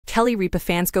Kelly Ripa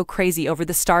fans go crazy over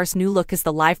the star's new look as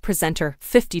the live presenter,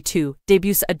 52,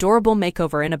 debuts adorable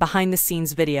makeover in a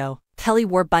behind-the-scenes video. Kelly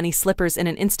wore bunny slippers in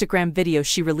an Instagram video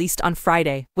she released on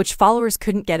Friday, which followers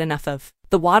couldn't get enough of.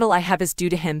 "The waddle I have is due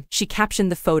to him," she captioned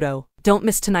the photo. "Don't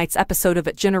miss tonight's episode of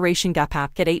Generation Gap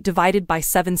at 8 divided by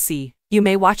 7C. You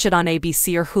may watch it on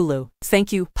ABC or Hulu.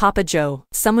 Thank you, Papa Joe."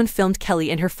 Someone filmed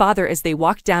Kelly and her father as they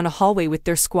walked down a hallway with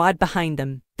their squad behind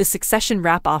them. The Succession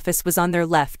wrap office was on their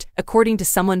left, according to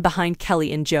someone behind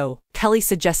Kelly and Joe. Kelly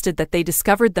suggested that they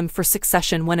discovered them for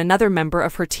Succession when another member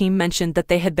of her team mentioned that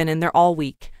they had been in there all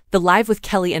week. The Live with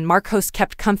Kelly and Mark host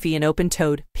kept comfy in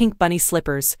open-toed, pink bunny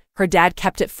slippers. Her dad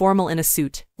kept it formal in a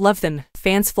suit. "Love them."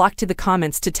 Fans flocked to the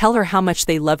comments to tell her how much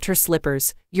they loved her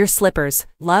slippers. "Your slippers.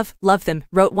 Love them,"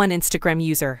 wrote one Instagram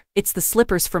user. "It's the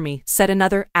slippers for me," said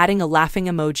another, adding a laughing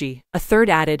emoji. A third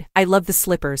added, "I love the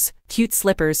slippers. Cute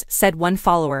slippers," said one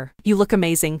follower. "You look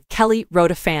amazing, Kelly,"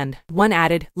 wrote a fan. One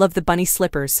added, "Love the bunny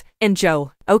slippers." And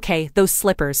Joe, "Okay, those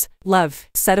slippers. Love,"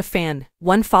 said a fan.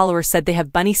 One follower said they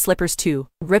have bunny slippers too.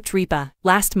 Ripped Ripa.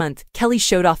 Last month, Kelly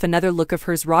showed off another look of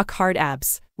hers rock-hard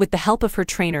abs. With the help of her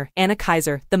trainer, Anna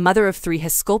Kaiser, the mother of 3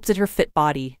 has sculpted her fit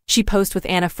body. She posed with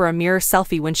Anna for a mirror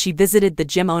selfie when she visited the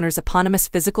gym owner's eponymous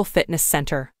physical fitness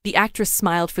center. The actress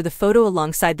smiled for the photo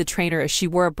alongside the trainer as she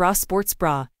wore a sports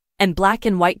bra and black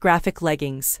and white graphic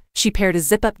leggings. She paired a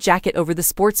zip-up jacket over the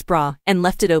sports bra and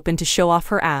left it open to show off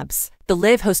her abs. The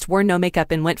Live host wore no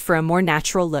makeup and went for a more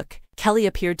natural look. Kelly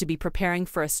appeared to be preparing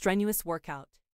for a strenuous workout.